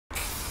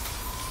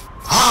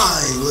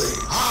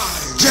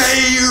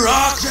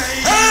J-Rocc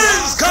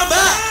has come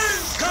back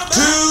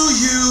to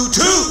you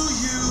too.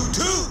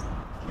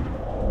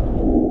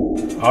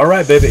 All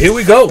right, baby, here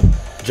we go.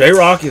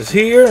 J-Rocc is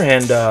here,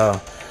 and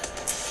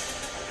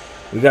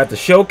we got the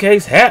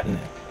showcase happening.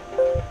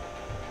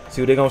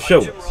 See what they're gonna show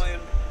us. Jim Ryan,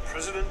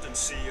 President and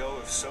CEO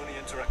of Sony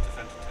Interactive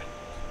Entertainment.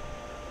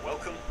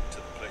 Welcome to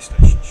the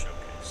PlayStation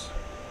Showcase.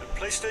 At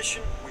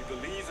PlayStation, we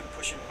believe in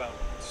pushing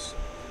boundaries,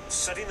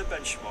 setting the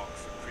benchmark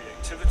for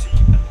creativity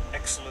and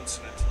excellence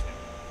in entertainment.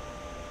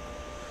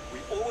 We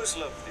always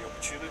love the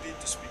opportunity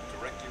to speak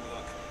directly with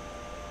our community.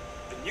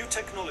 The new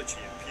technology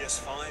in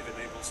PS5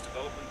 enables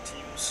development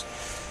teams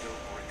to build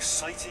more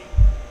exciting,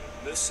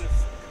 immersive,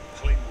 and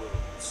compelling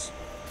worlds,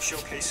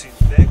 showcasing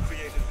their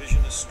creative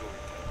vision as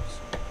storytellers.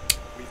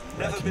 We've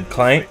never been more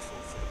Clank, grateful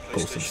for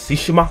the Ghost of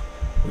PlayStation. Tsushima,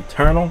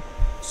 Returnal.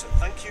 So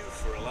thank you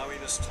for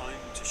allowing us time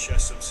to share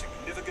some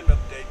significant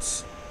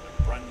updates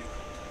and brand new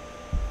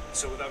content.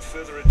 So without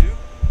further ado,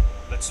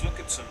 let's look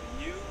at some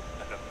new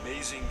and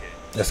amazing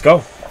games. Let's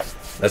go.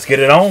 Let's get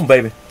it on,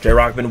 baby.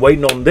 J-Rocc been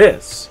waiting on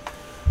this.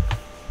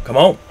 Come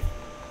on.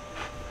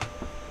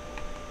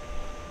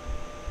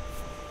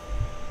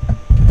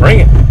 Bring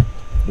it.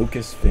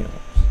 Lucasfilm.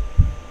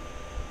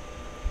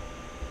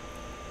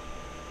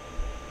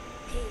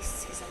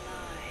 Peace is a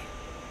lie.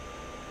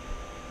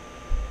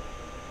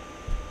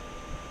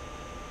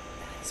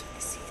 That is what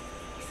the seed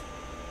believe.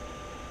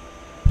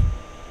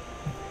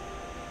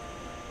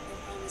 They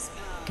promise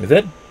power. Is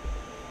that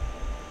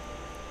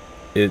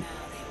it?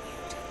 Now they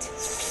wield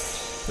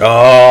it.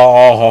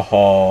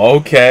 Oh,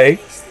 okay.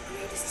 Face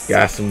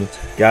the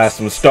greatest Got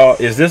some star.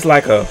 Is this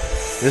like a?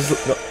 This.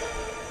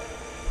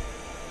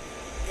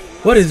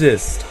 What is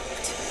this?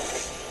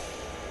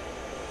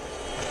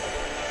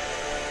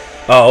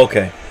 stopped. Oh,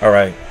 okay. All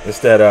right. It's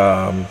that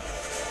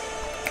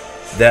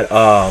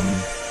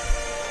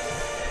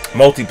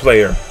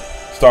multiplayer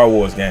Star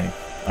Wars game.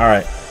 All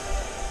right.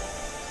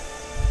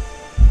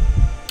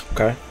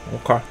 Okay.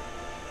 Okay.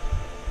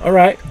 All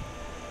right.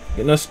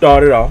 Getting us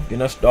started off.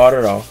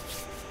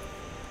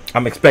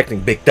 I'm expecting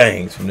big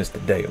things from this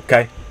today.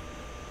 Okay.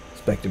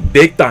 Expecting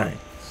big things.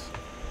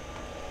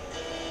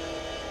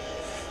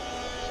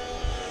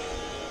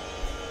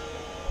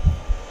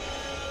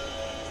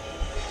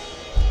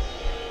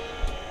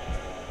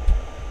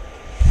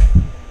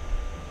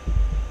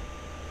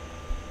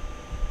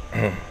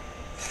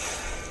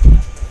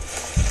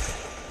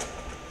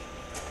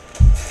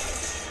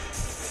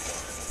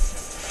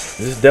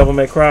 Is this Devil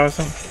May Cry or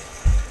something?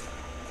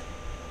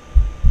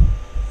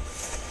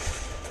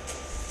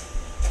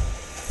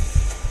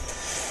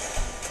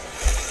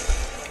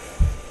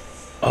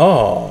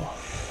 Oh.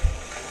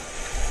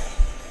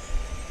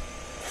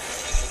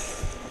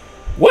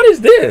 What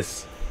is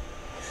this?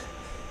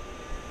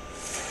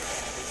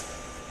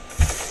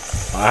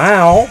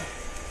 Wow.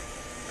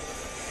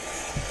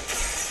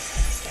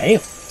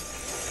 Damn.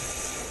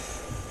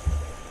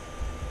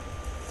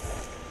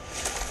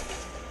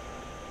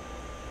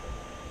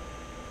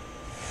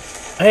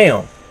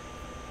 Damn.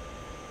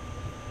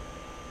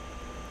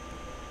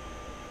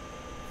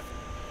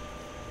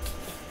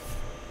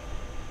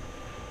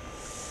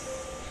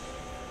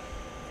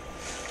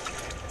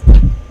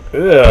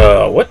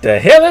 Ugh, what the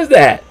hell is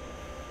that?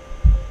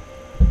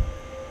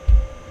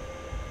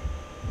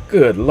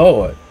 Good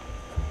Lord.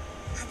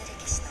 하늘의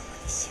계신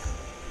어머니시여,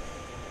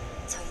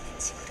 저희는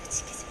지구를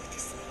지키지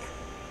못했습니다.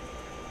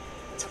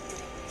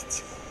 적들을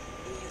물리치고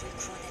인류를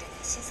구원하려는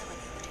신성한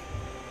임무를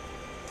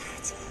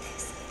다하지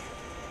못하였습니다.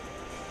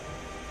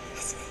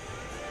 하지만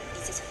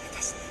이제 저희가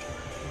다시 내려와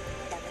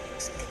남은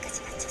목숨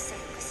끝까지 바쳐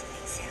싸울 것을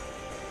맹세하오.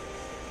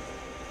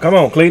 Come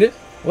on, Cletus.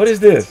 What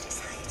is this?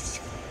 사하여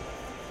주시고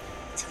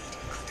저희를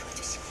거두어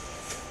주시고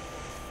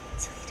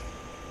저희를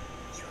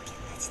유혹에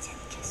빠지지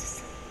않게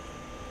하소서.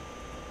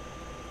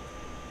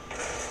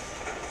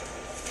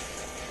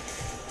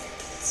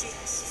 지하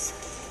시선,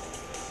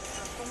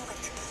 광고모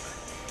같은 것.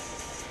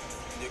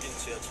 여긴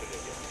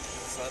지하철역이야.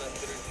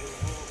 사람들을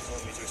태우고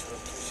거미줄처럼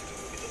도시를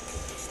누비던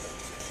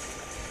교통수단이지.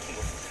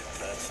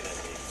 다 지난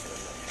얘기지만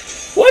말이야.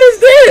 What is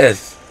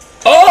this?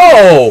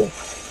 Oh.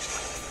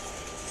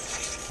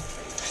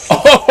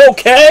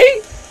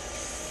 Okay.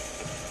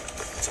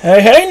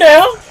 Hey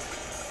now.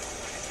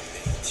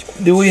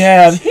 Do we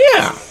have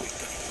here?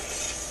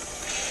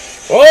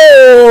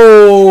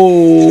 Oh.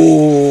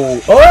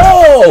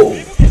 Oh.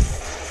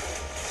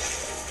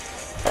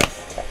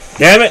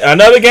 Damn it.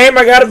 Another game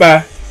I gotta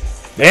buy.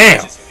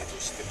 Damn.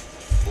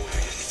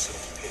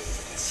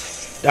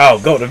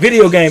 Doggone. The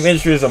video game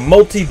industry is a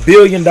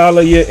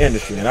multi-billion-dollar a year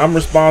industry, and I'm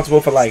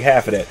responsible for like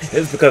half of that.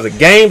 It's because of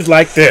games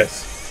like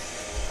this.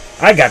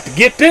 I got to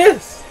get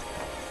this.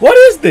 What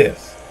is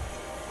this?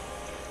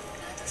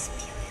 아더스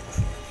피오의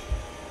구원을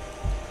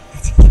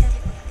아직 기다리고 있는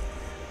거야.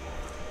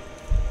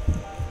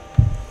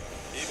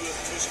 이브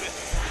조심해.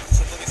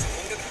 선박에서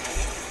공격이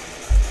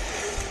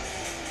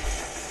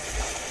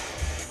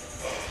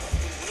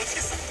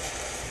무너지겠어.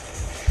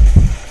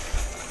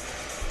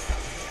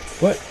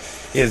 What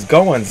is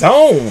going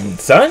on,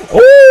 son?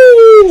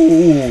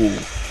 Ooh.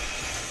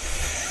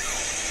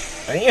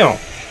 Damn.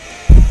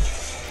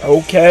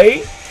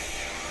 Okay.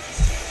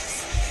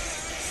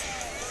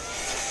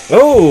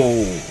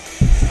 Oh.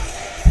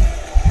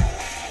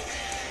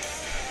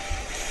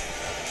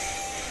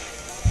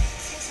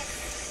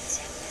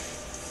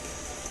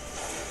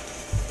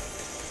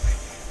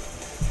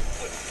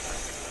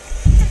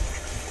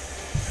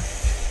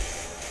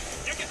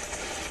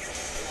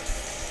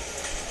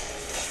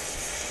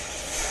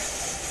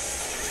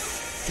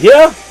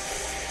 Yeah.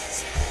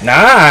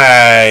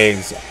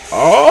 Nice.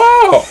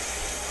 Oh.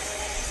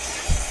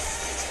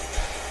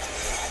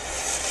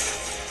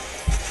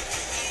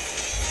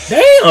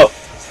 Damn.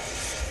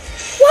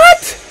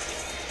 What?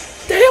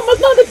 Damn,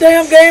 another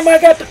damn game I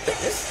got to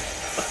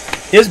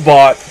It's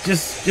bought.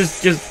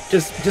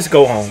 Just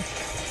go home.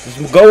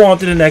 Just go on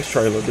to the next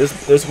trailer.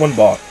 This one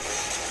bought.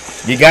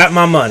 You got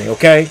my money,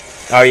 okay?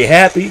 Are you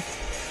happy?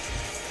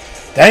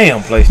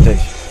 Damn,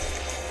 PlayStation.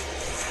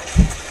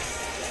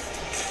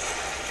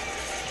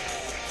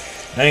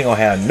 I ain't gonna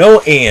have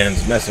no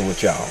ends messing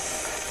with y'all.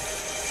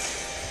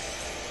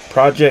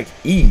 Project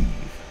Eve.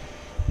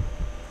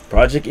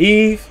 Project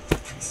Eve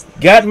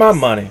got my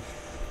money.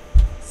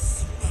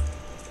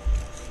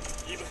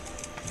 이브,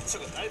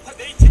 저건 알파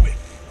네이티브.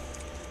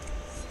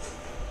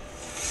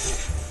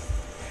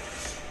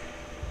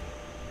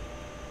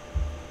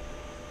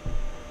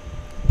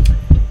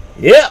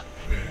 Yep.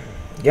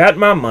 Got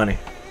my money.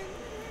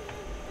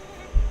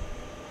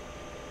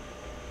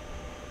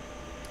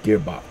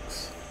 Gearbox.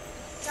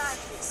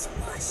 Darkness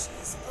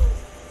washes over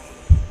the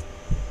land.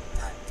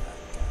 Dun, dun,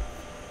 dun.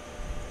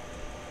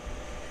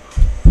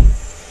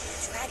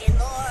 Dragon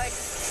Lord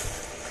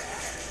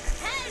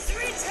has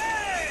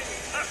returned.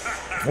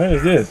 What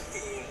is this?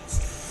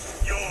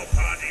 Your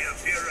party of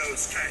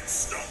heroes can't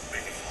stop me.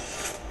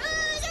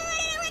 Who's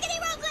ready to rickety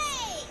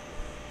roleplay?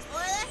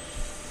 Spoiler,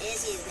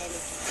 it's you, baby.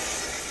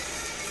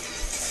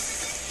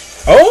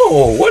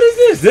 Oh, what is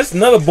this? This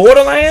another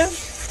Borderlands?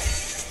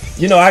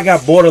 You know, I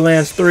got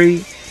Borderlands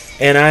 3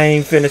 and I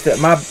ain't finished that.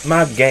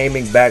 My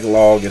gaming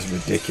backlog is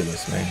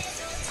ridiculous, man.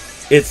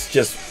 It's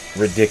just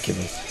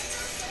ridiculous.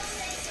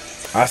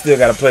 I still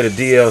gotta play the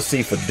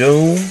DLC for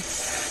Doom,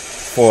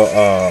 for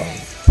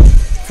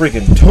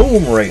freaking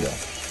Tomb Raider.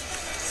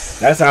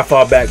 That's how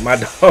far back my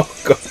dog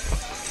goes.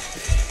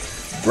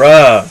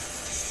 Bruh.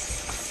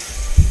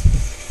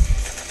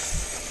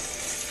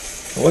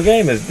 What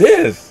game is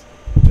this?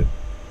 It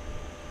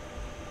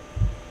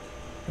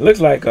looks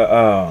like a You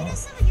know,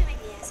 some of you may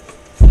be asking,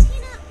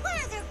 Tina, what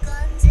are there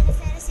guns in a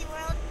fantasy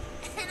world?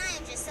 And I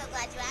am just so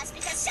glad you asked,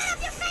 because shut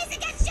up your face and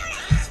get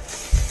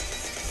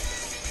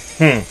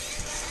shooting!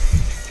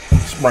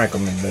 Sprinkle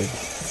me, baby.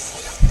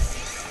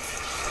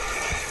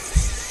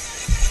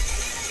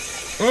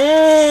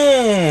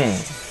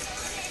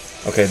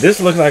 Okay, this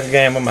looks like a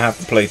game I'm gonna have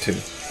to play too.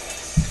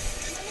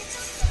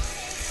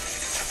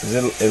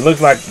 It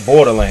looks like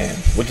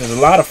Borderlands, which is a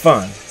lot of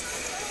fun.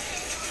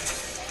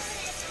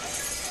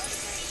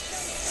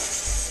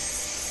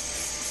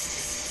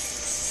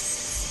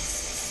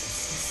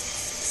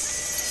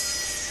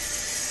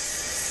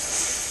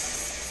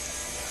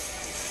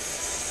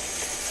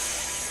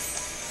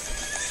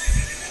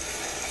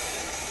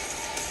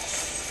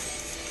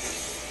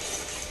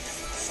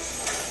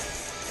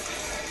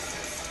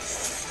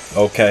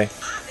 Okay.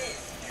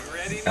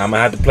 I'm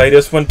gonna have to play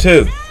this one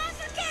too.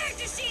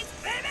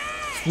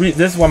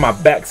 This is why my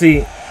back.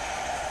 See,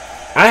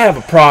 I have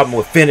a problem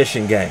with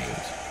finishing games,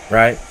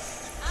 right?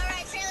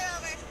 Alright, trailer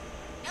over.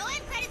 No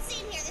end credit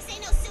scene here. This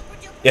ain't no super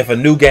duper. If a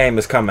new game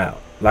has come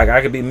out, like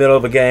I could be middle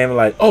of a game,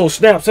 like, oh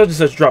snap, such and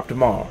such dropped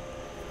tomorrow.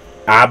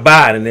 I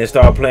buy it and then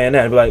start playing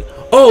that and be like,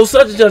 oh,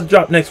 such and such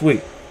dropped next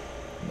week.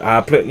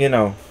 I play, you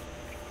know.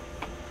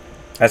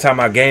 That's how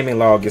my gaming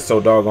log gets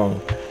so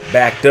doggone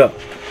backed up.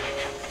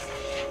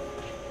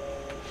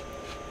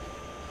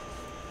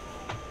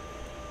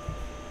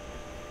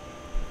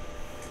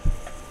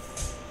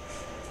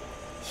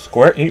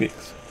 Square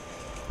Enix.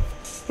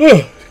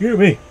 Excuse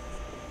me.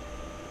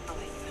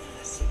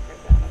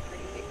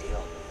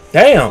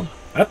 Damn,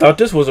 I thought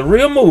this was a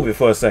real movie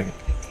for a second.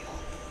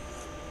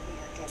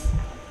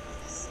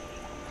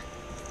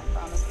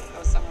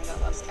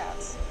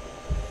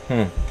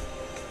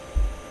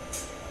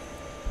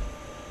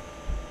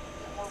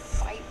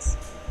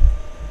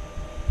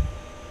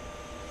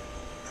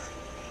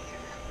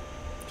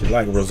 Just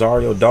like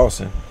Rosario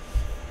Dawson.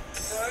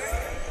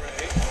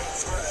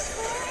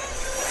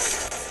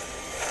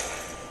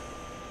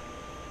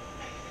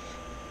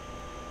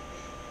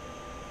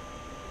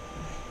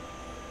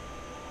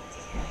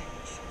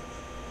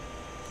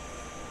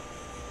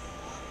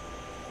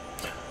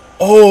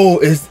 Oh,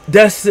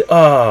 that's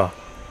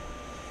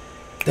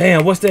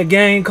damn, what's that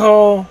game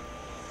called?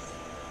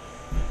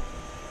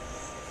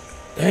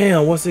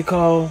 Damn, what's it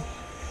called?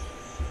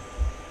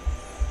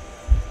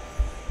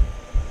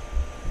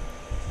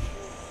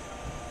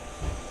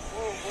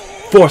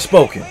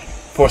 Forspoken.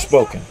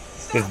 Forspoken.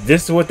 Is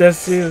this what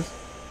that is?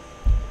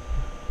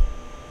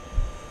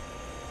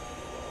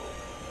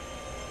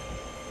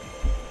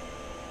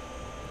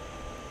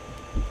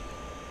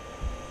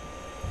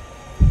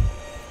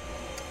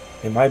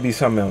 It might be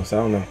something else. I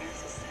don't know.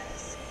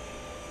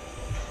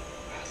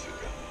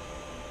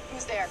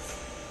 Who's there?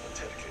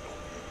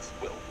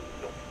 Well,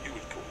 no, you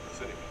would call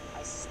this anyway.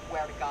 I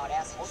swear to God,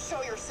 asshole,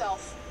 show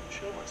yourself.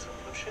 Show myself.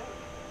 I'm showing.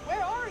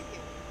 Where are you?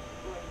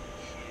 Right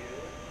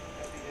here,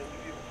 at the end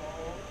of your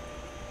hall.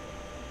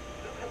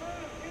 Oh, hello,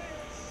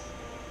 yes.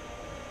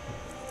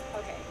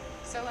 Okay,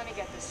 so let me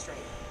get this straight.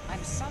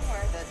 I'm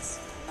somewhere that's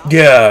not...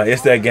 Yeah,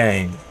 it's that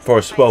game.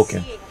 Forspoken.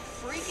 I'm seeing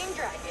freaking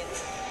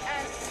dragons,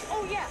 and...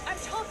 Oh yeah, I'm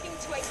talking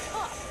to a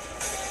cop.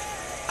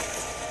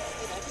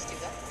 Did I just do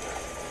that?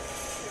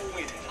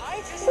 Wait.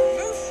 I just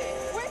moved it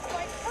with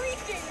my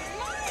freaking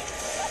mind!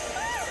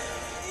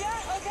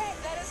 Yeah, okay,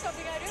 that is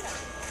something I do now.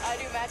 I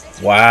do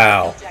magic.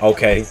 Wow.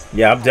 Okay.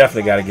 Yeah, I've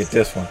definitely got to get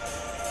this one.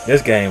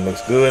 This game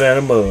looks good in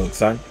a mug,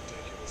 son.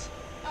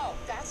 Oh,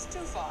 that's too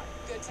far.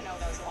 Good to know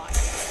those lines.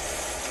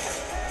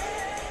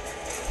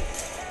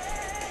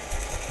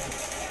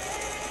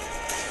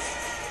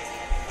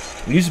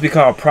 It used to be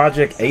called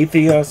Project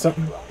Athia or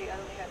something. Well, the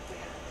only hope we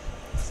have.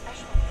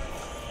 Special.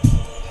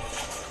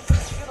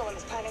 You're the one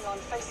that's planning on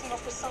facing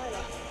off with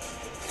Sylar.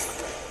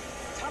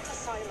 Tanta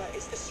Sylar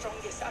is the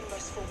strongest and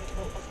most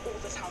formidable of all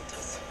the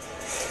Tantas.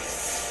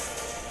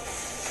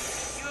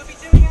 You will be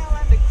doing our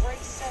land a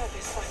great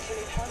service by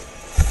killing her.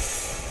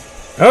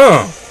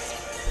 Oh.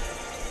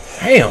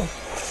 Damn.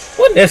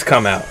 When did this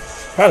come out?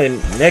 Probably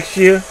next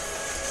year.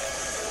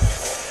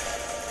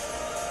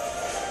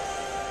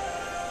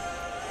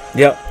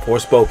 Yep,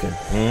 Forspoken.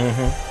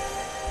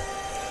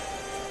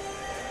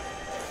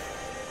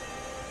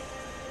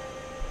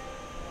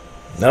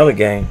 Another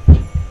game.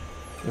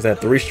 Was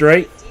that 3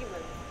 straight?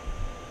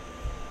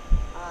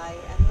 I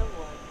am the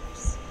one who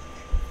seek,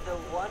 the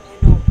one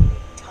and only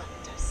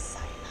Tanta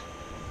Sylar.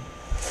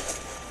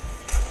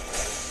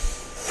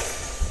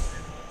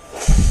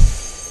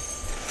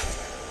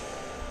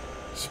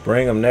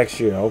 Spring of next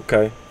year.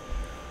 Okay.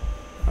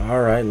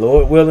 All right,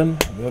 Lord willing,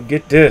 we'll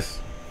get this.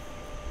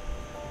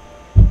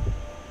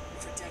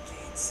 For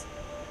decades,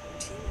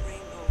 Team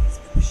Rainbow has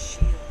been the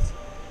shield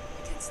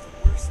against the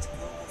worst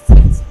global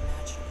threats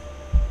imaginable.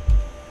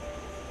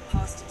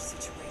 Hostage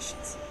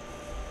situations,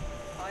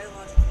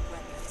 biological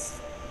weapons,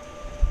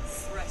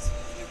 threat of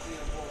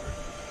nuclear war.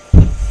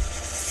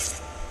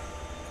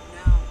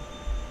 Now,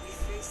 we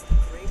face the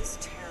greatest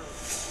terror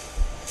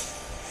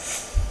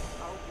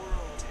our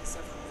world has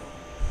ever known.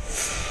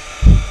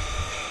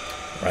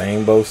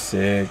 Rainbow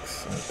Six.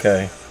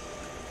 Okay.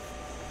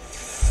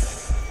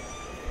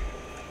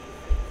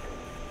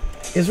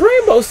 Is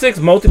Rainbow Six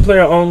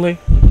multiplayer only? I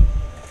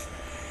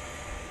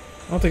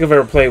don't think I've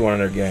ever played one of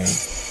their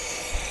games.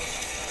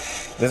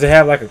 Does it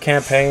have like a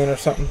campaign or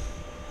something?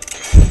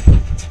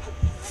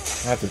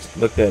 I have to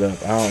look that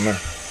up. I don't know.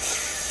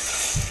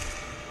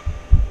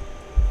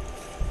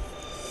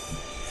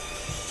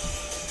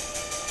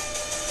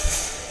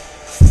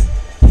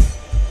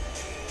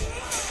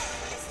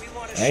 If we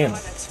want a Damn.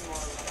 shot at tomorrow,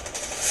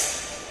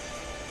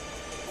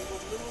 we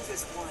will move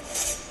as one.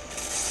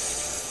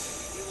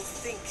 We will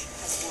think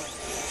as one.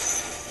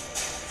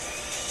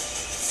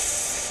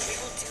 We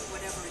will do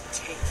whatever it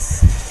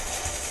takes.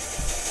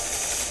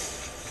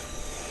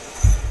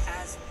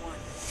 As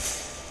one.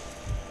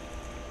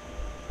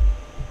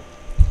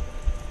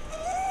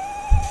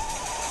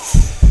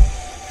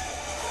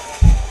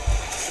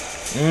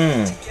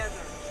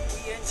 Together,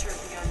 we enter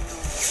the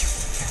unknown.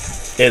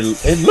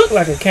 It looked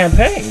like a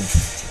campaign.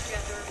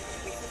 Together,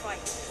 we fight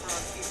for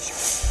our future.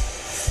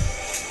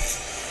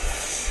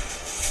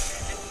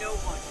 And no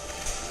one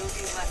will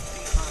be left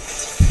behind.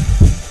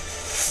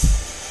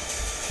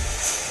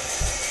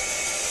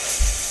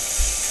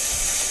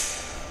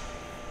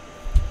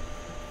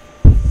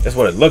 That's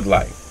what it looked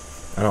like.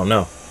 I don't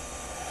know.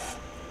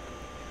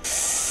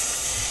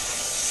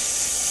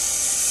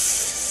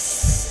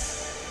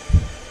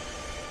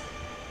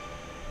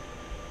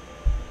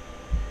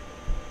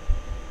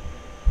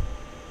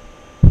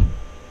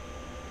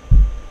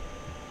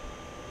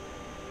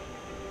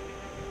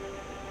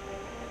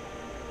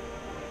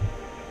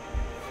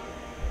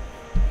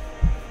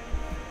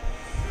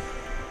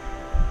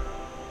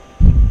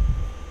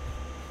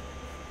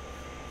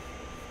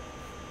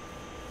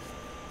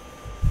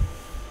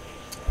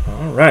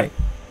 All right.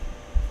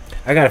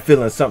 I got a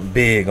feeling something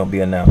big gonna be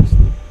announced.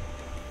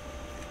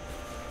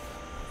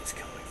 He's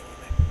coming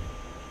for me.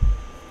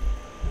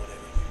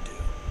 Whatever you do,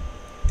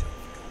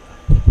 don't go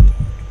back to the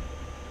dark.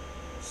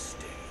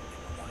 Stay in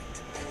the light.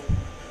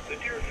 The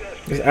Deer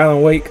Fest Is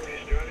Alan Wake?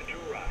 started to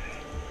rise.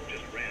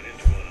 Just ran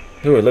into one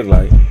of Who it look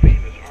like? the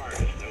famous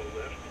artists, no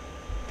left.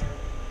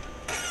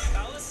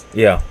 Alice?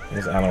 Yeah,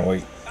 it's Alan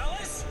Wake.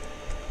 Alice?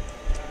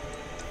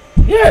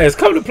 Yeah, it's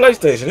coming to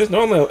PlayStation. It's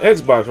normally on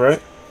Xbox,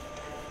 right?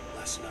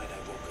 Last night I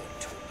woke up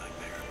to a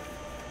nightmare.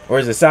 Or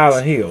is it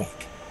Silent Hill? What had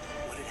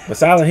But happened?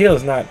 Silent Hill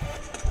is not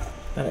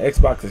an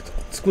Xbox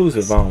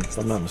exclusive, if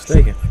I'm not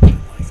mistaken. Like my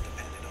life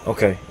depended on it.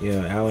 Okay,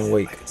 yeah, Alan I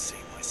Wake. could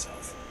save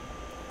myself.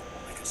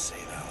 I could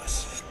save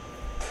Alice.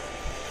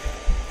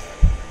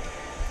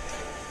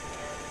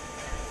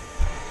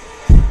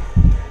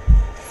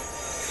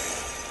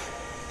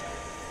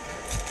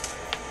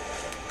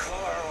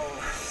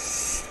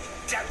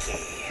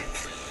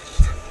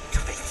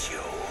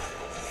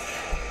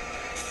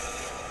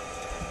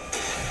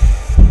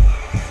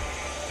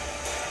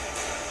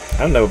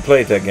 I've never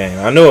played that game.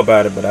 I know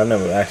about it, but I've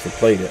never actually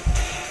played it.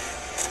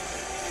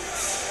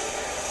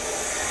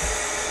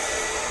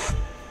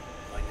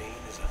 My name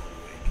is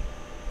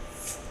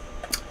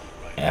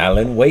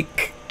Alan Wake. Alan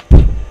Wake.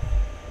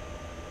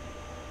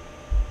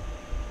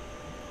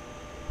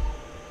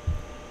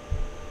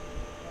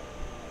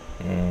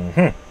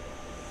 Mm-hmm.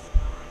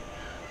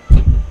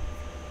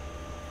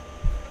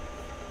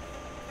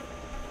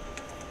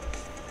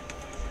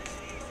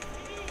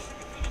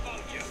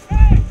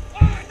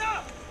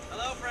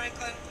 Hello,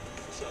 Franklin.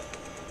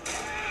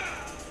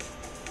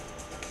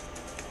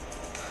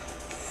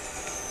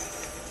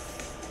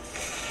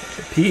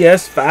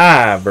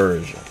 PS5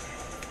 version.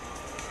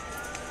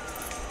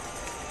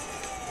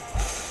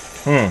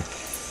 I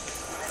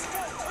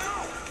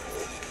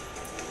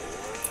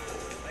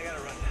gotta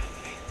run now.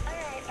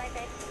 Alright, bye,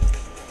 babe.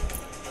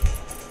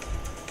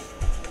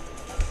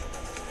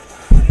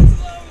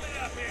 It's lonely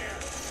up here.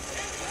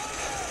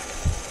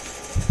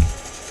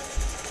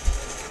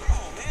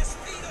 Oh, man,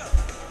 speed up.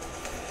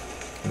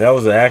 That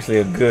was actually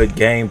a good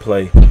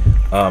gameplay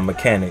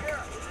mechanic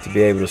to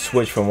be able to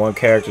switch from one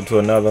character to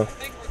another I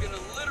think we're gonna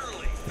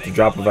literally at the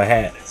drop of a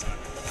hat.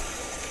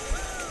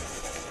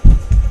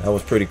 That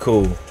was pretty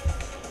cool.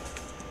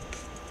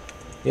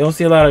 You don't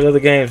see a lot of other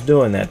games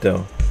doing that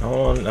though. I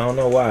don't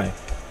know why.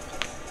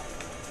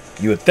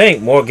 You would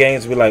think more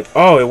games would be like,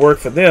 oh, it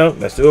worked for them.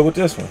 Let's do it with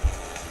this one.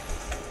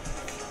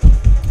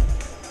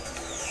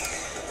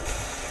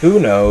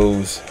 Who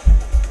knows?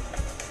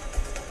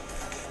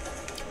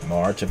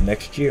 March of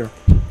next year.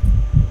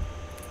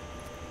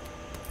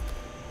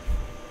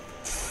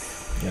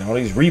 And all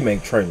these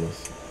remake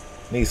trailers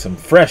need some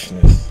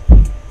freshness.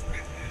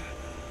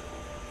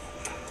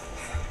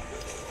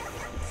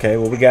 Okay,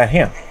 well, we got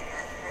him.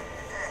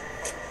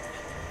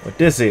 What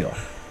this is?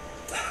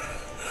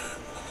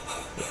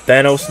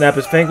 Thanos snap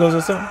his fingers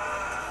or something?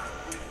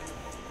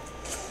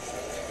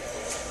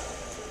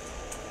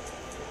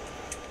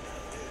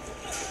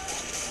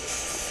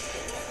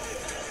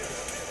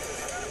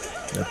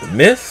 Got the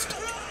mist.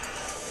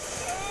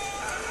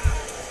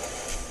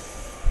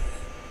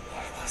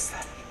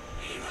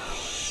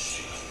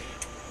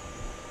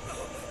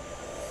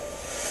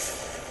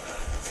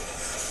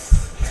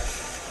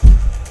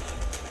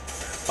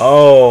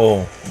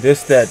 Oh,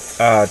 this that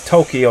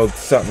Tokyo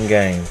something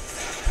game.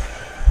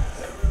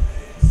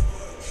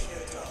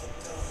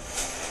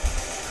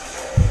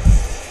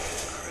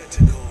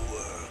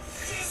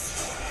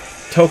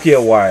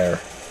 Tokyo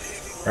Wire,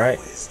 right?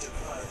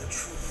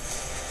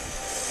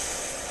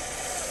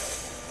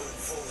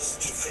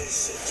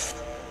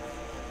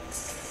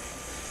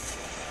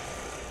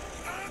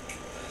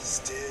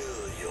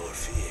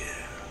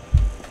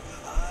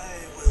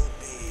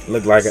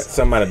 Look like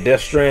something out of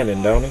Death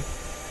Stranding, don't he?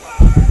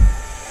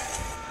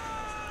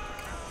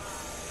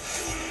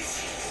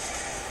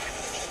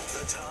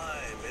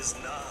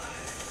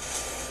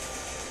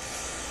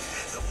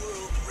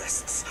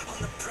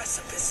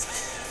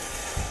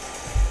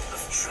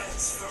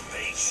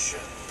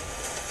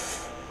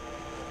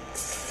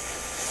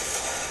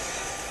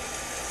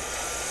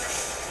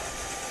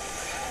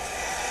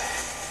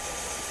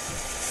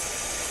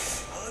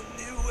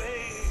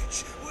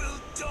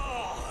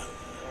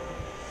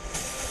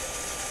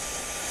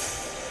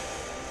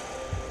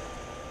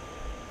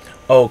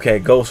 Okay,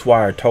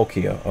 Ghostwire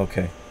Tokyo.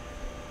 Okay.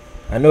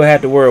 I knew I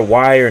had the word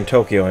wire and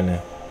Tokyo in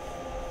there.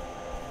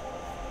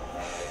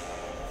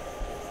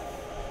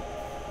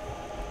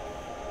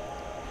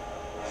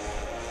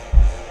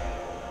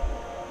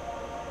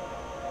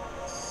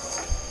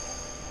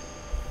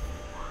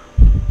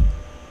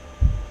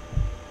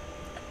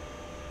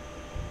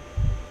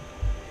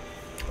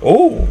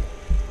 Oh,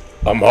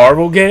 a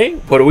Marvel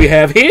game? What do we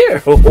have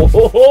here?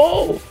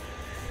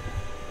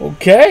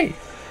 Okay.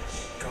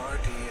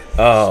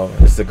 Oh,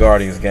 it's the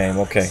Guardians game.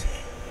 Okay.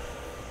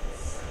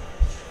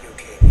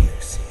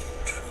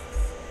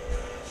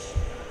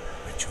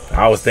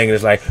 I was thinking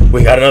it's like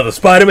we got another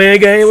Spider-Man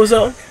game or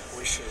something.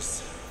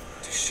 Wishes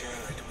to share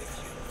it with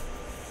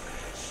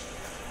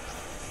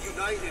you.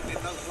 United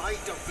in the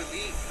light of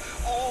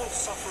belief, all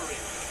suffering,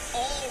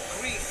 all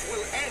grief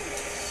will end.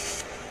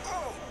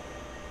 Oh.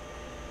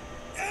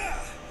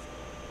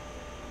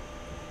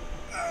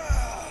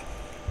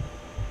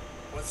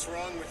 What's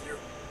wrong with you?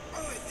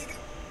 Oh, I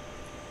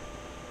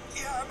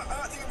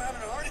think I'm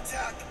having a heart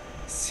attack.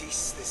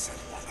 Cease this at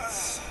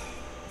once.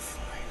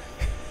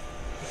 Fine.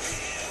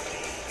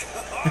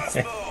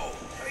 Cosmo,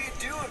 how you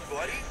doing,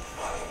 buddy?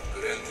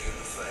 Grand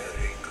Unifier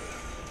Raker,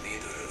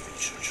 leader of the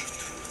Church of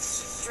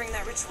Truths. During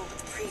that ritual with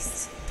the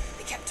priest,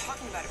 they kept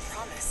talking about a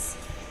promise.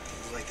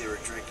 Like they were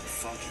drinking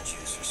funky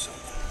juice or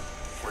something.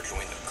 Or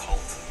join the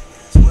cult.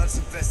 So let's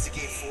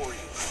investigate for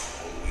you.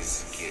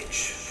 Always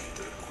engage,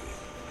 Peter Quill,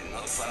 and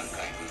not fun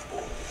kind with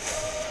Paul.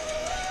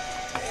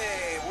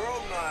 Hey,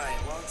 World Mind,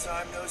 long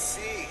time no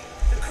see.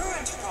 The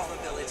current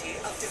probability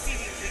of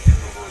defeating The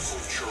Universal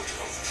Church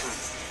of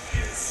Truth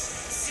is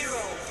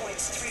 0.3%.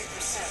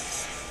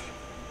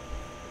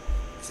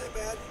 Is that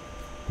bad?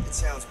 It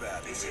sounds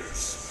bad. It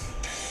is.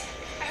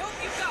 I hope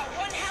you've got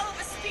one hell of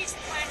a speech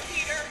plan,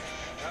 Peter.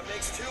 Not making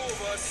it's two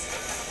of us.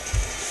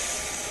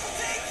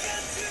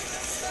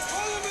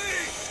 Follow me!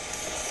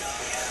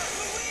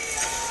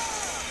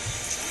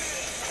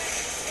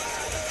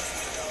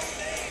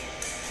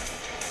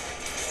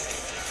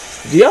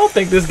 Do y'all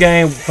think this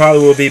game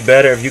probably would be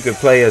better if you could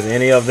play as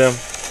any of them?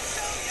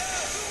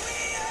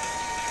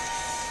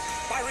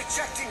 By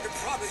rejecting the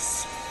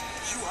promise,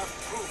 you have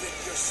proven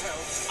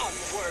yourselves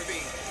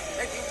unworthy,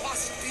 and you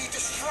must be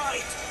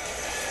destroyed.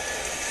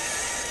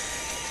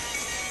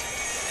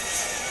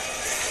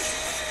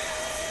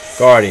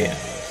 Guardians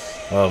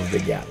of the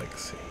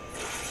Galaxy.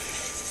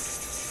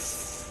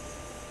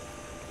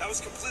 That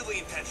was completely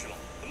intentional.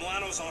 The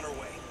Milano's on her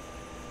way.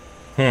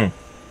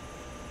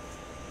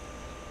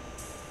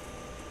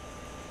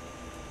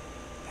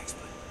 Thanks,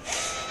 bud.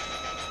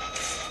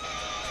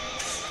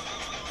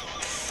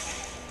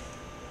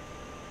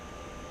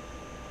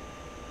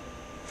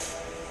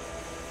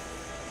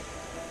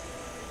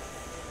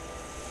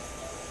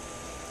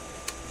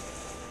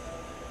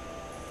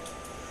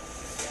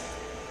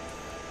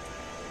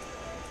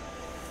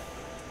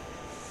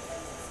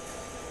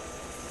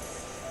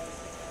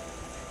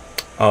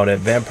 Oh, that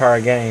vampire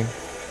game.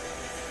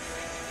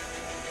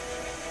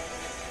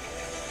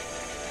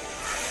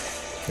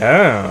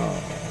 Oh.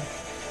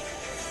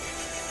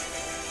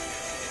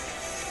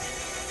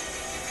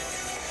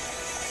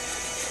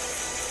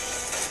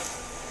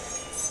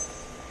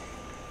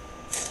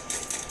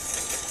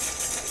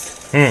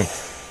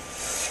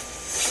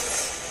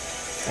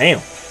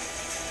 Damn.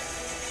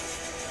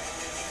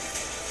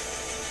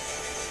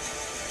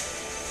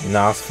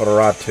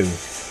 Nosferatu.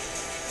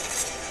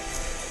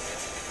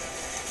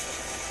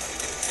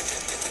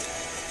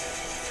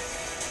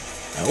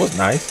 That was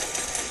nice.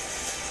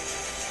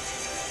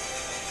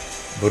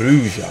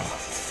 Bruja.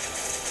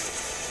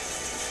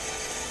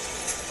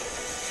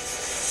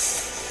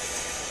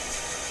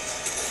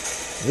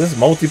 Is this a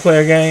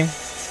multiplayer game?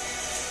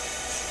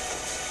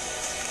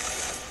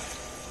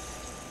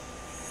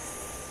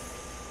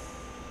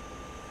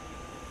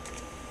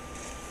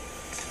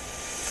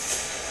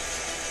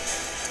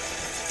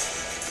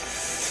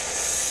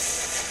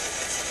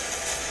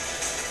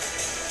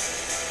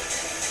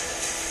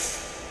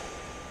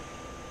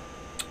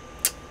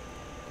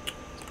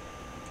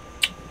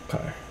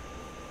 Okay.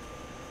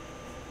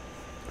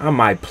 I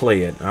might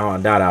play it. I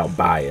doubt I'll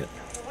buy it.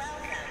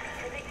 Welcome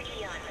to the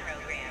Eon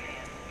program.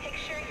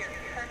 Picture your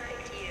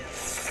perfect you.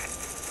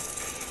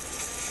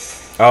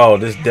 Oh,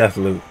 this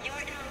Deathloop. Your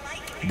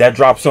enlightenment. That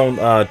drops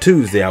on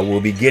Tuesday. I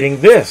will be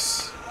getting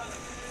this.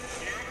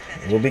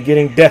 We'll be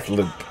getting Deathloop.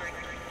 Your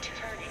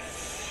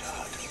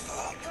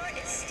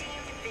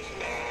esteemed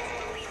visionaries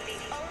believe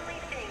the only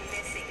thing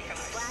missing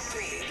from Black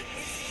Reed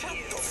is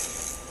you.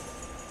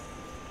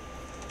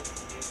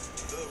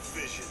 The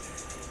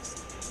Visionaries.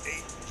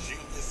 8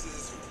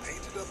 geniuses who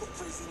painted up a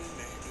prison and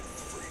named it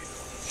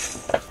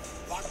Freedom.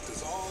 Locked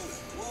us all in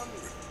one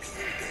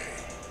repeating day.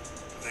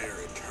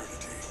 Their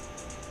eternity.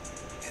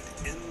 An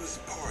endless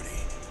party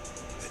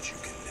that you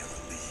can never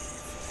leave.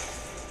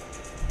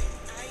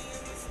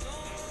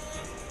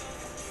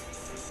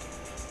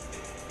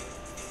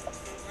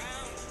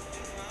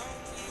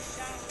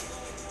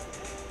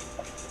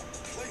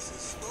 Place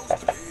is supposed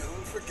to be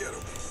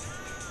unforgettable.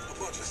 A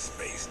bunch of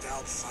spaced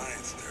out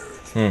science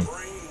nerds,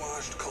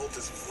 brainwashed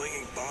cultists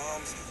flinging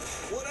bombs,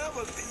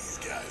 whatever these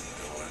guys are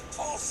doing,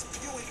 all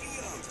spewing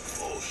eons of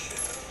bullshit.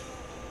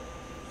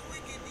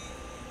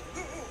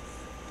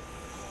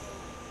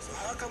 So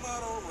how come I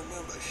don't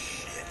remember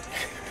shit?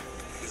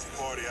 This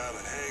party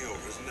island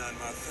hangover is not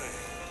my thing.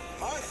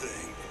 My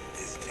thing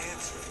is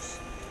answers.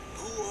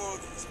 Who are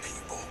these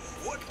people?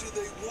 What do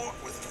they want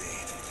with me?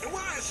 And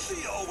why is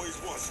she always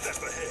one step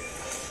ahead?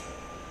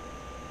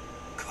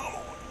 Come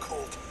on,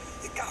 Colt.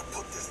 You gotta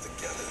put this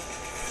together.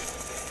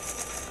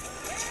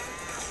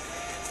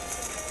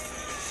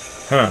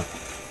 Huh.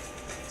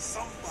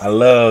 I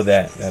love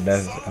that. I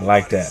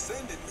like that.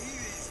 Sending me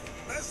these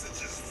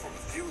messages from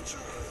the future,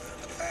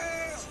 the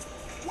past,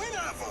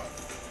 whenever.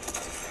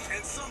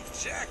 And some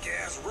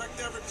jackass wrecked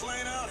every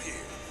plane out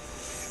here.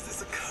 Is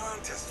this a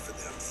contest for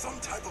them? Some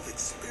type of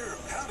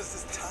experiment? How does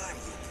this time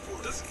loop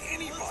work? Does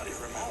anybody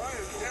remember? Why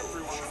is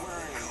everyone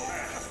wearing a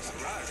mask?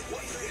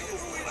 What the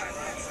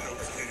hell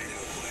is that?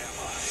 Who am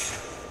I?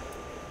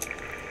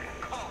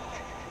 Colt,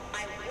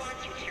 I want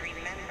you to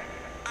remember.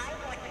 I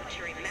want you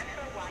to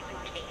remember why you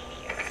came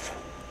here.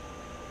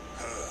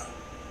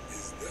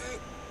 Is that?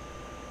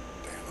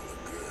 Damn, I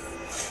look good.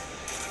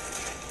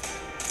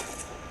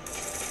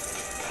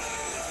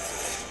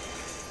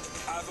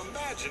 I've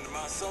imagined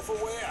myself a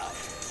way out.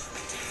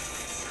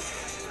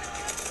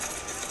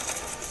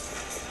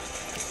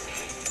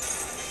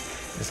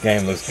 This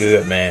game looks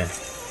good, man.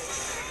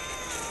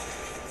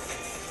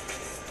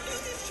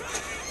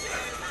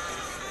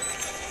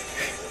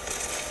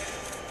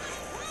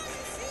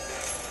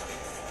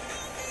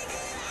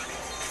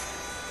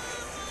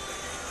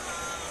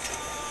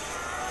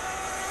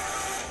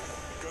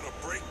 Gonna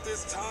break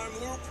this time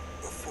loop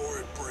before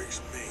it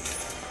breaks me.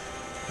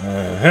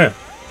 Uh-huh.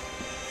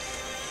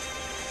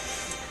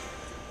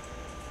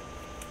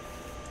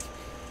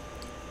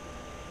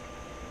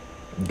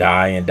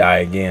 Die and die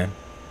again.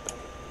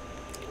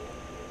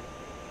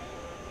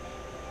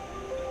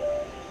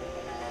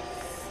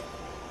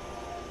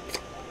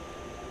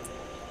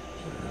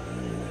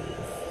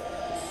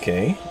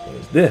 Okay, what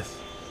is this?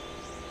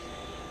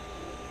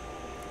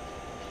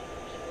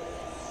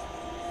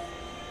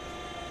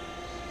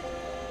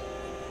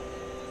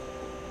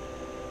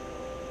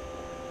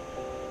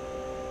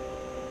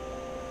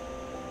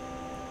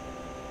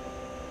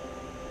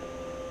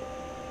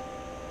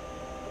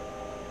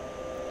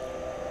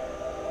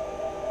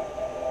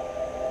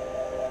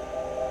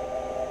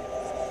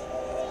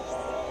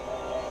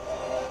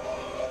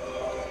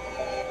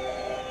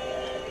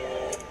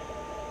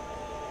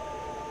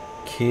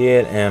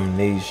 Kid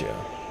amnesia.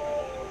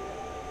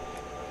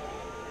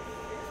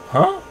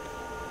 Huh?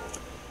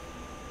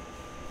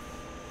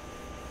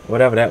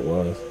 Whatever that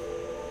was.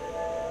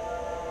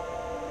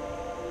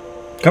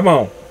 Come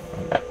on.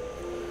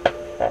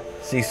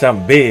 See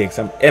something big,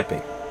 something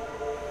epic.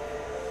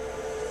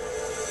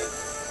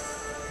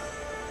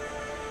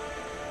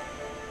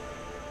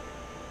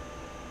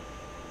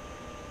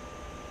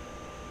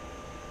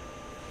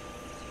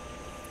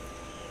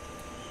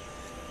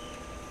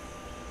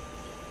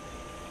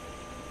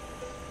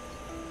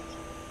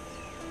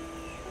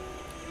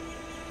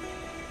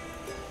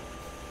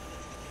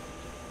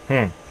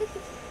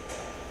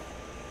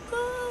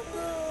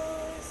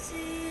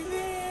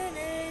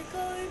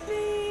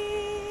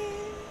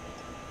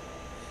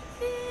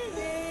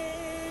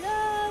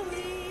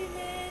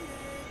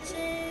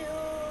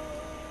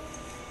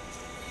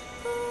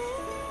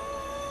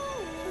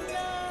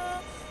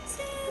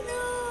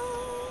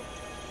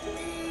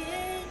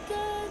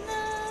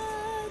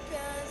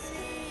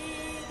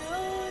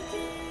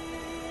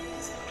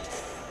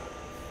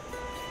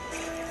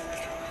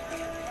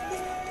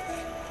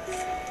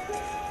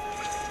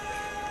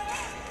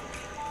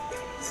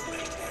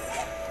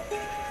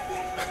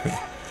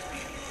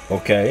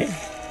 Okay.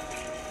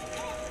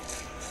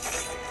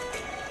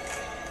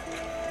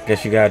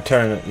 Guess you gotta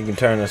turn. You can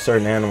turn to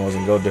certain animals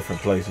and go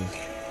different places.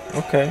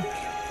 Okay.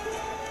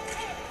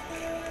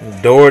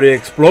 Dora the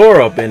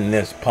Explorer up in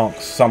this punk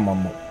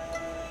summer.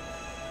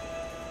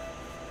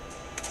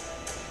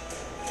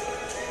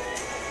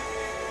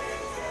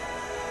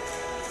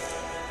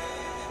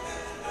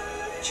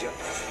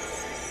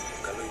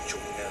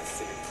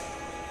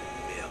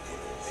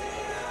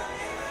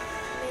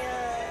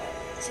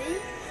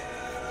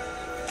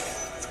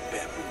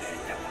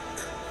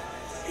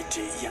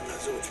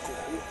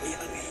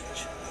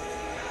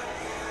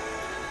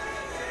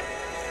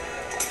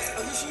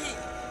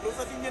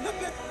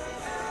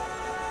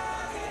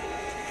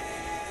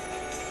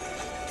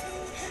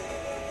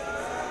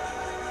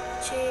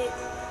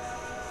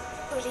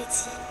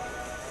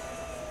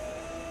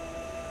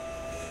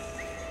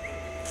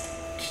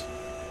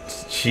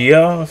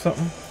 Chia or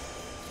something?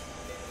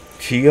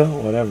 Chia,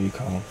 whatever you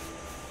call them.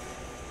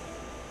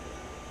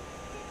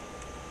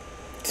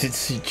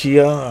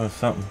 Chia or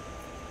something.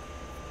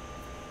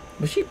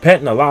 Was she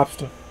petting a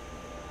lobster?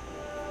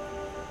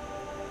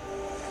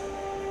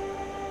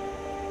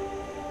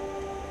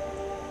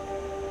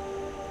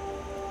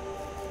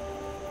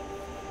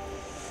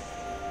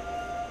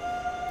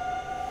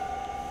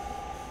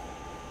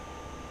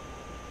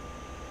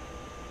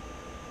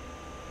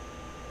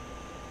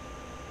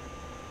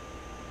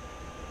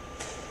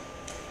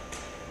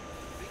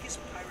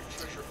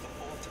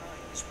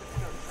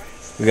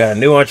 We got a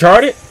new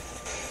Uncharted?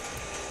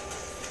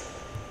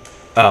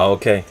 Oh,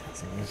 okay.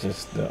 It's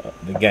just the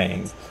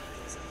game.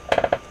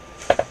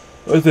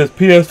 What's this,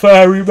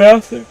 PS5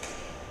 remaster?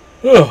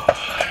 Oh.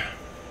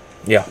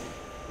 Yeah.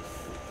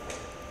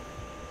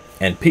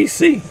 And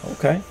PC,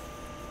 okay.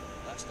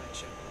 Last I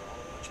checked, we're all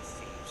a bunch of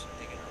thieves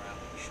digging around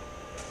in the shore.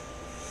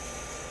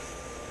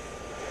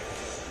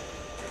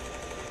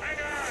 Hang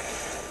on!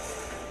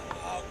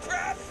 Oh,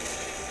 crap!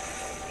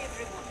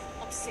 Everyone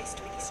obsessed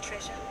with his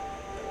treasure.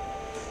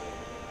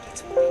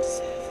 That's what they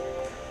deserve.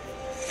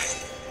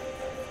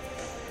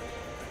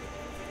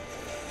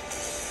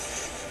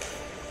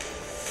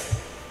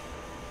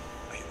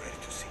 Are you ready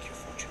to seek your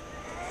fortune?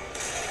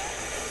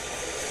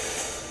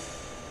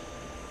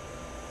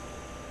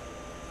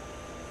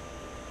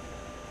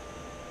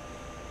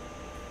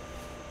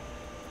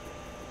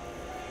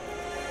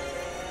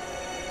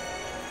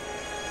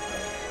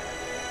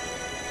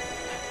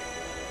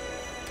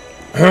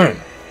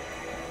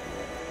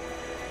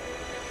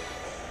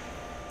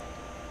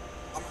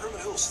 I'm Herman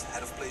Hulst,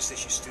 head of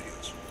PlayStation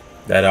Studios.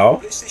 That all?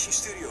 PlayStation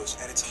Studios,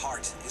 at its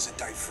heart, is a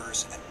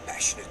diverse and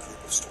passionate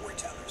group of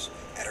storytellers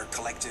at our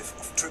collective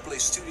of AAA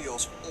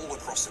studios all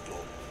across the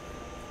globe.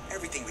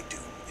 Everything we do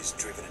is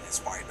driven and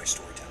inspired by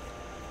storytelling.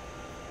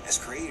 As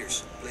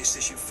creators,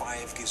 PlayStation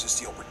 5 gives us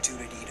the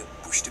opportunity to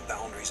push the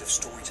boundaries of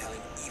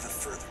storytelling even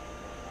further.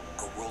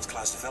 Our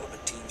world-class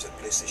development teams at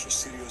PlayStation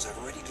Studios have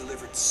already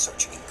delivered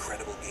such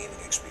incredible gaming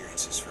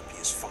experiences for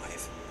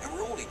PS5, and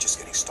we're only just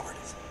getting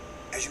started.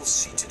 As you'll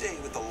see today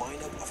with the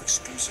lineup of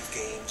exclusive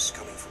games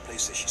coming from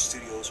PlayStation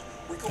Studios,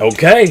 we're going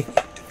to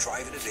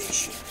drive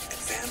innovation,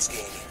 advance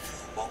gaming,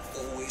 while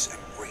always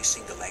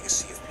embracing the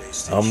legacy of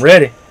PlayStation. I'm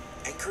ready.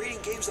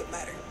 making games that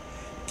matter.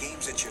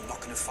 Games that you're not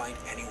going to find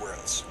anywhere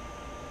else.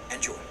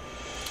 Enjoy.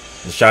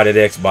 The shot at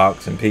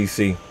Xbox and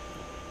PC.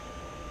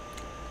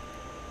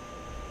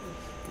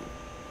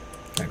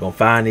 Not gonna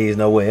find these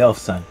nowhere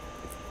else, son.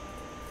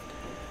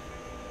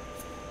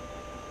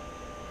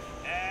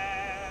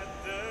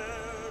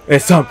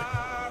 It's some.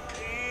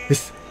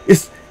 It's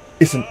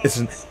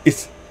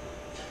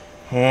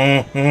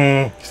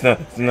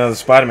another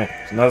Spider-Man.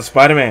 It's another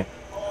Spider-Man.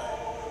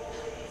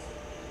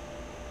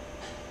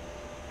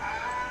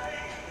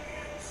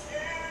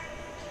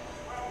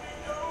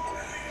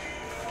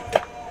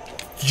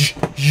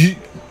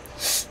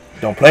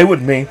 Don't play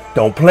with me.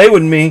 Don't play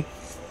with me.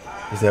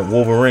 Is that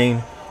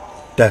Wolverine?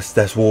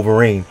 That's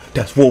Wolverine.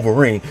 That's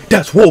Wolverine.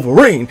 That's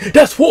Wolverine.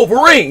 That's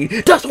Wolverine.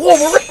 That's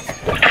Wolverine.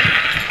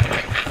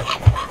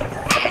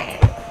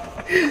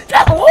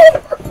 That's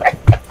Wolverine.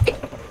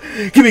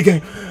 Give me a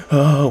game.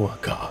 Oh my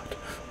God.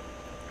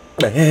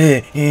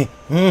 And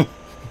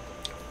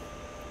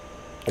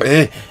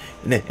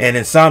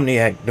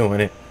Insomniac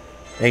doing it.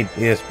 Hey,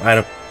 yes,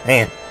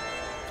 Spider-Man.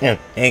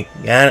 Ain't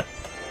got it.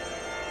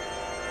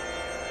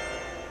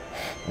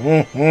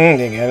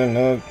 They got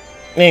another.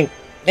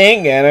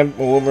 They got a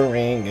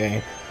Wolverine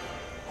game.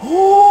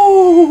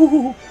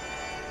 Oh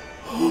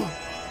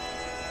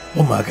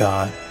my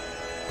God.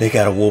 They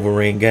got a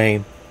Wolverine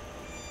game.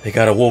 They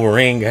got a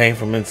Wolverine game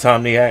from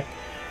Insomniac.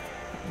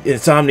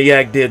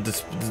 Insomniac did the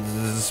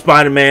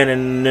Spider-Man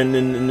and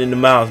the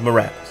Miles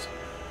Morales.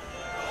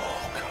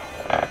 Oh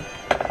God.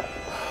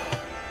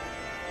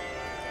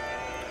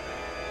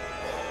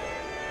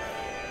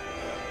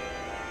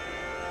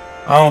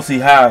 I don't see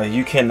how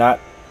you cannot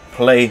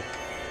play.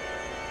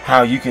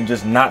 How you can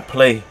just not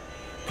play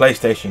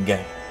PlayStation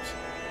games.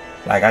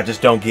 Like, I just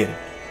don't get it.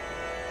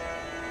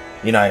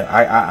 You know,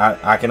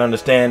 I can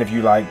understand if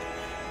you like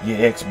your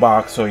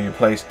Xbox or your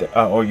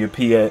PlayStation or your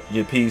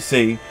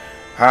PC,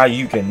 how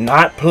you can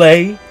not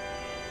play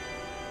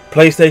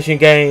PlayStation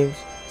games.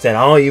 Saying,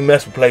 oh, you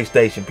mess with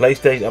PlayStation,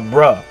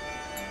 bruh.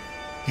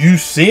 You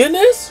seeing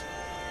this?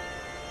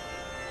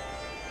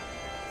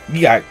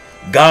 You got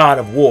God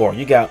of War.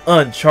 You got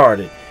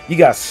Uncharted. You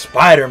got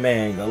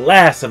Spider-Man, The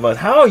Last of Us.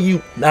 How are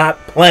you not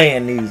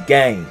playing these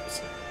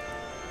games?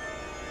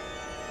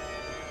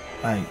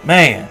 Like,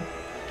 man,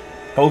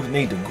 folks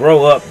need to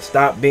grow up and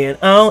stop being,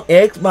 oh,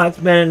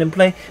 Xbox better than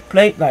play.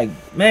 Like,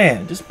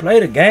 man, just play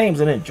the games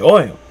and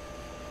enjoy them.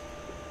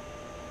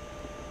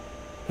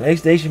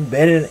 PlayStation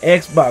better than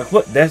Xbox.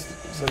 What? That's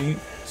so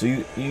you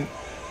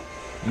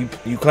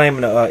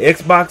claiming a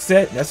Xbox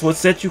set? That's what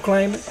set you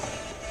claiming?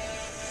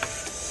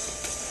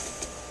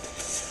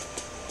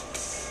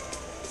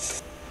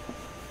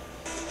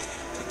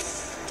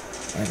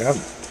 Like,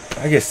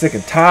 I get sick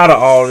and tired of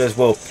all of this.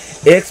 Well,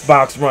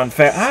 Xbox run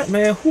fast.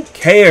 Man, who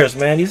cares,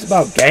 man? It's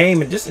about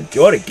gaming. Just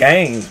enjoy the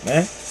games,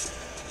 man.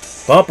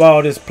 Bump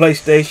all this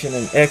PlayStation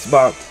and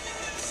Xbox.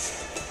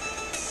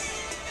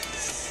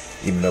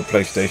 Even though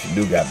PlayStation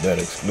do got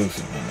better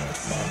exclusives than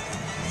Xbox.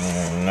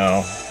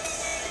 No.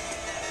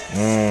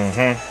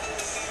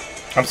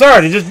 I'm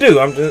sorry, they just do.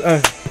 I'm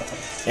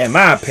just, in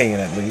my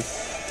opinion, at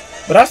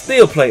least. But I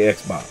still play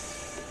Xbox.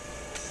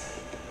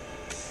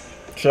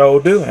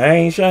 Sure do. I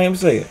ain't ashamed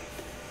to say it.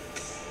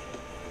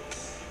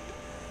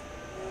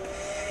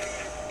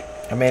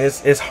 I mean,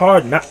 it's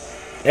hard not.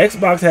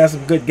 Xbox has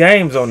some good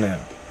games on there.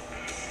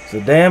 It's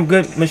a damn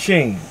good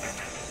machine.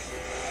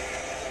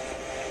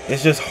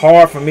 It's just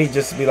hard for me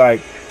just to be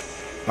like,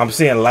 I'm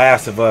seeing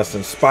Last of Us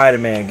and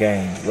Spider-Man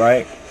games,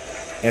 right?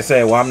 And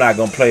say, well, I'm not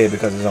gonna play it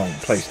because it's on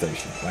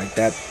PlayStation. Like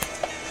that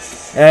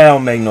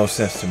don't make no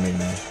sense to me,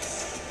 man.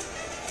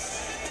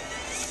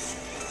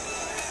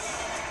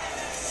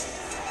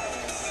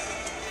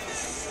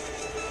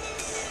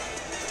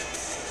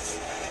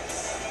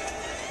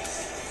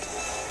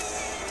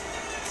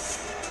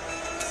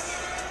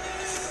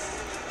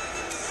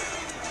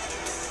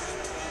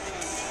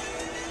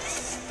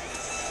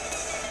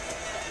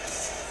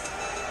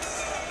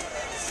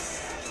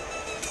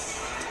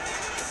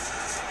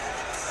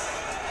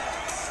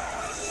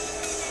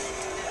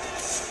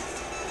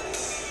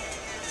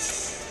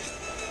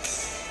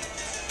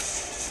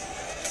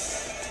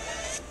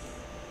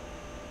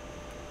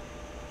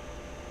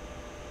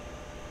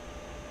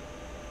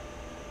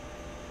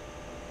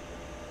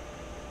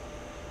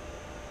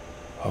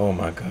 Oh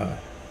my God.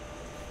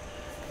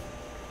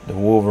 The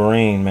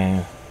Wolverine,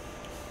 man.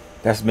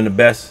 That's been the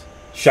best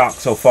shock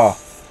so far.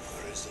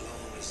 For as long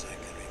as I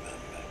can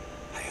remember,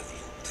 I have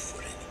looked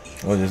for an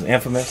evil. Was this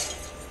Infamous?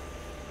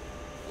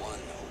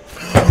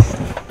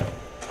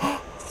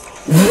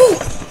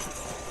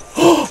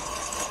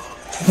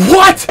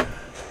 What?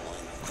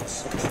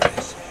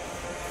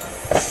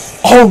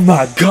 Oh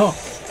my God.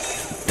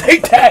 They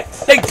tag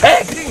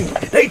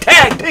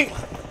team.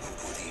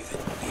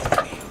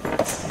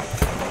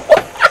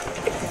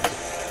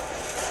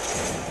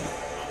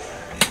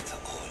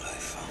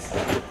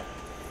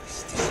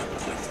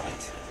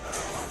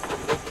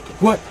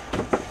 What?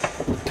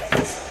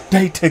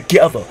 They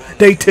together.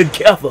 Finally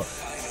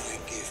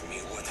give me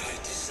what I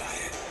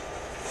desired.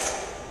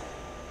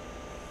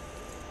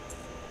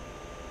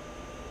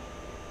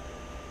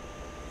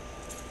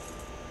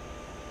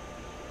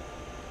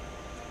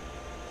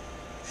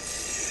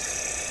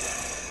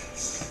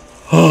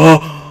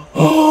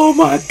 Oh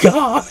my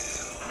God.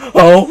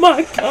 Oh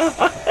my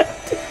God.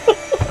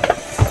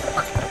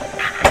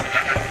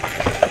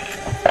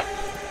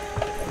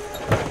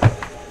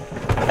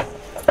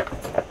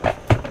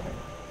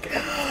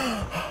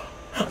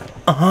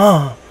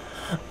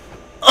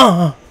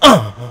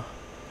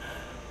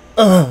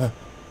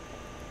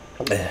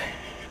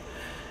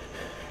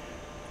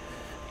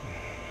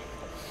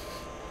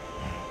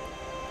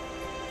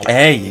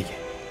 Hey,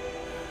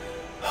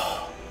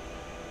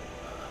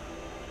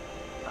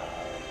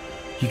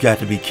 you got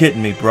to be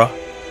kidding me, bruh.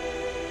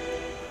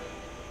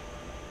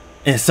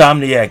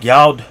 Insomniac,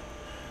 y'all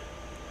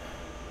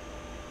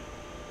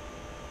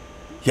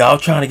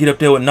trying to get up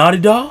there with Naughty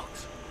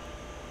Dogs?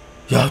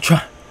 Y'all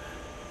trying?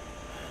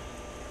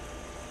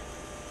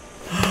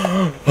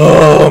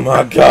 Oh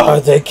my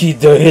God, the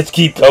hits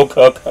keep coming.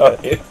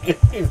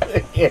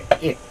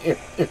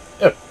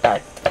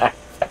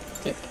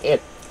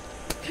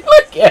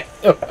 Look at,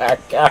 oh my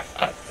God.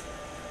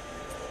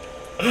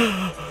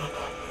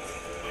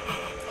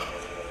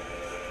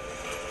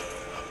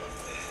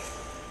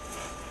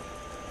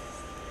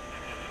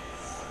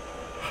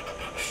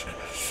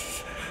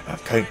 I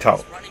can't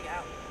talk.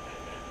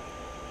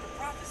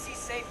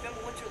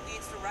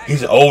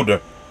 He's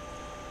older.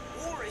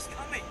 War is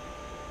coming.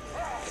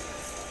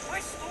 My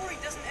story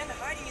doesn't end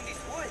hiding in these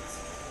woods.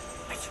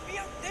 I should be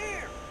out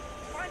there,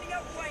 finding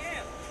out who I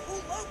am, who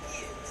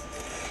Loki is.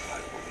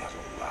 I will not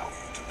allow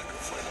you to pick a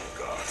fight with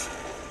gods.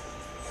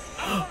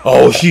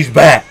 Oh, she's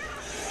back.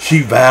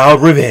 She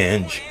vowed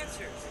revenge.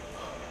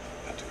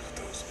 And if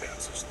those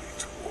answers lead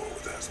to war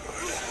with Asgard,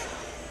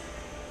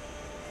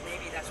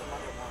 Maybe that's what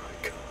Mother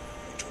wanted.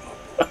 you do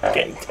not I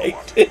can't take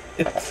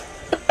this.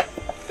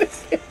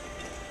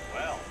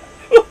 Well,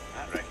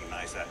 I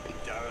recognize that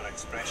dour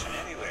expression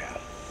anywhere.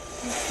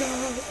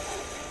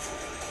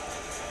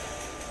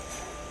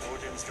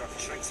 Odin's got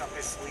tricks up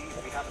his sleeve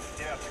we haven't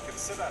dared to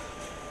consider.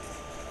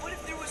 What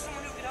if there was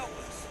someone who could help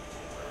us?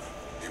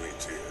 You mean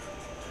Tyr,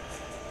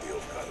 the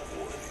old god of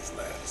war in these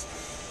lands,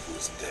 who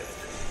is dead.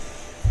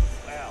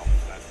 Well,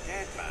 a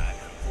dead man,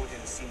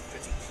 Odin seemed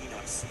pretty keen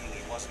on seeing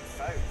he wasn't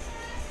found.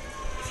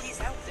 If he's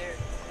out there,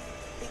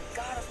 we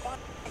gotta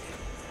find him.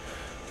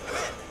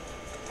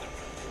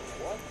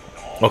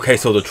 Okay,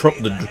 so the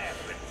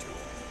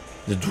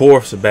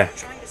dwarfs are back.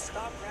 Trying to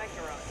stop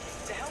Ragnarok,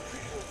 to help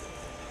people.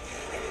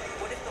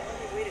 What if the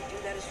only way to do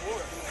that is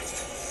war?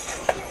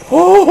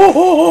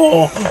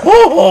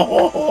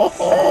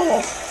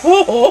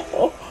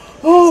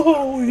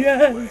 Oh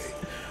yes.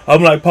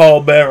 I'm like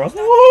Paul Bearer.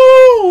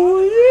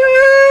 Oh yeah.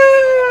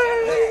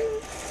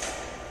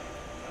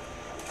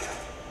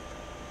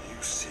 You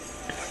seem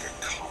like a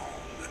calm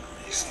and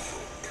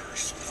reasonable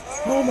person.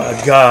 Oh my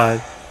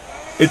God.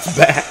 It's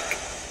back.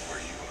 Were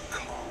you a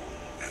calm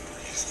and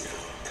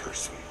reasonable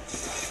person?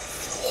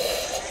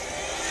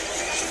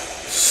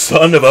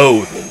 Son of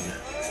Odin.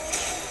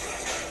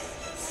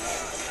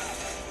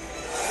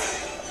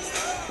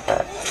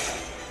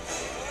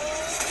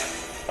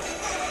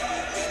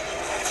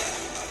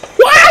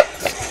 What?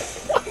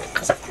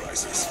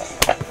 Crisis.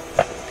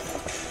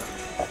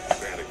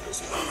 Panic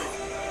doesn't work.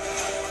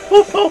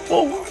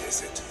 What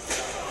is it?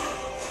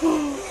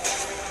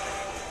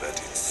 Let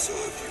it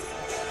serve you.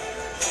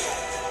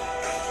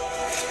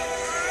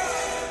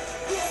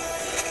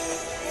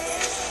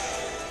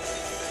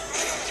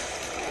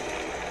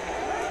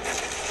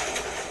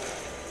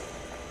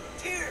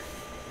 Tyr!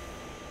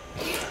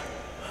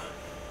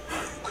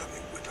 Are you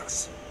coming with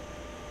us?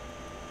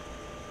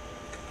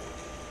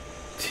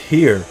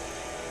 Here.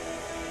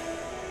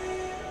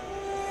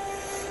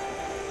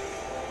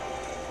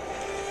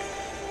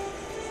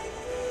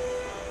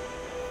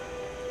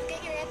 You'll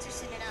get your answer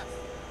soon enough.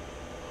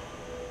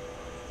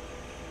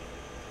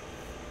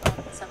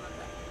 Some of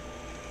them.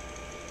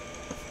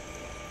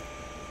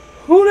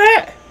 Who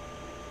that?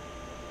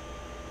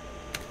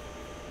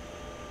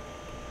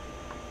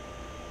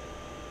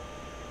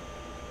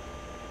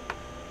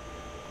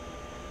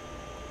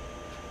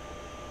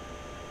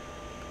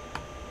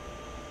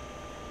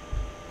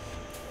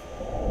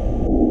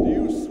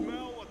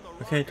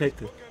 I can't take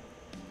this.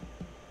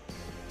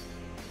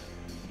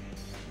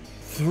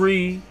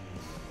 3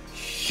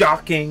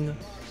 shocking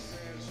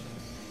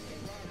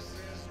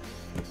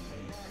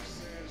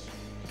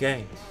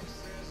games.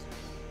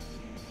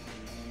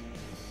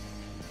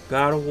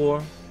 God of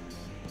War,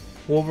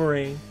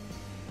 Wolverine,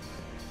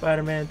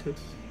 Spiderman 2.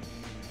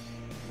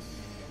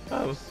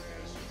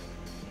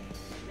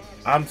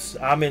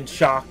 I'm in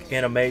shock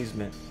and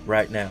amazement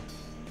right now.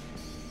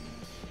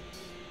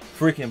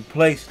 Freaking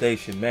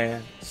PlayStation,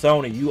 man.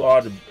 Sony, you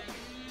are the...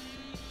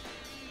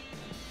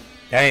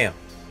 Damn.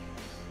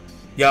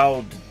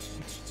 Y'all...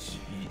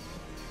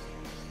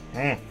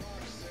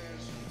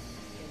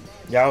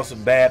 Y'all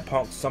some bad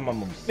punks. Some of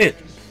them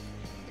bitches.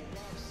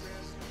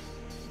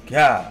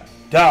 God,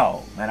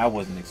 dog. Man, I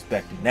wasn't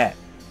expecting that.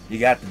 You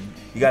got the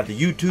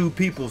YouTube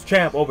people's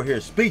champ over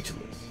here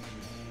speechless.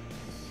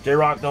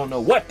 J-Rocc don't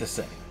know what to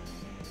say.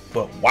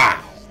 But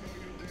wow.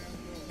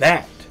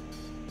 That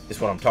is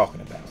what I'm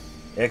talking about.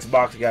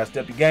 Xbox, you gotta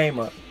step your game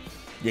up.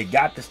 You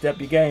got to step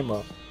your game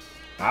up.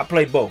 I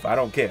play both. I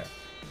don't care.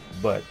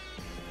 But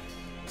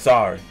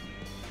sorry,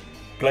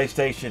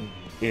 PlayStation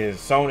is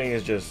Sony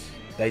is just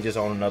they just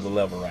on another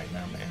level right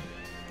now, man.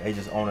 They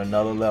just on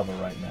another level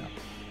right now.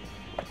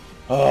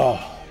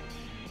 Oh,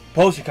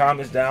 post your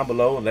comments down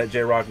below and let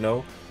J-Rocc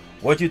know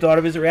what you thought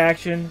of his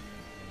reaction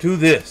to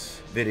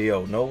this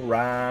video. No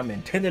rhyme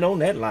intended on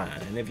that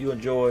line. And if you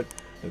enjoyed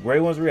the Gray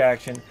One's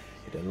reaction,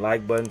 hit the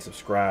like button,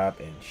 subscribe,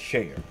 and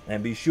share.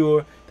 And be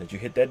sure that you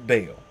hit that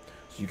bell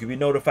so you can be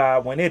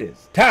notified when it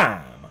is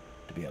time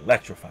to be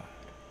electrified.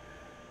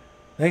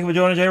 Thank you for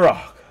joining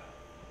J-Rocc.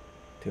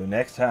 Till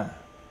next time.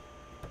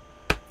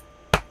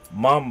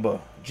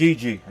 Mamba,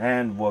 Gigi,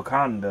 and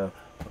Wakanda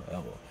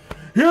forever.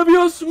 If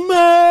you smell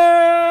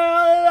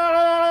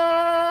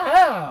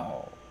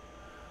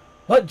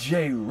what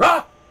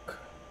J-Rocc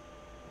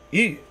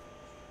is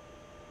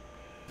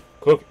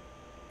cooking.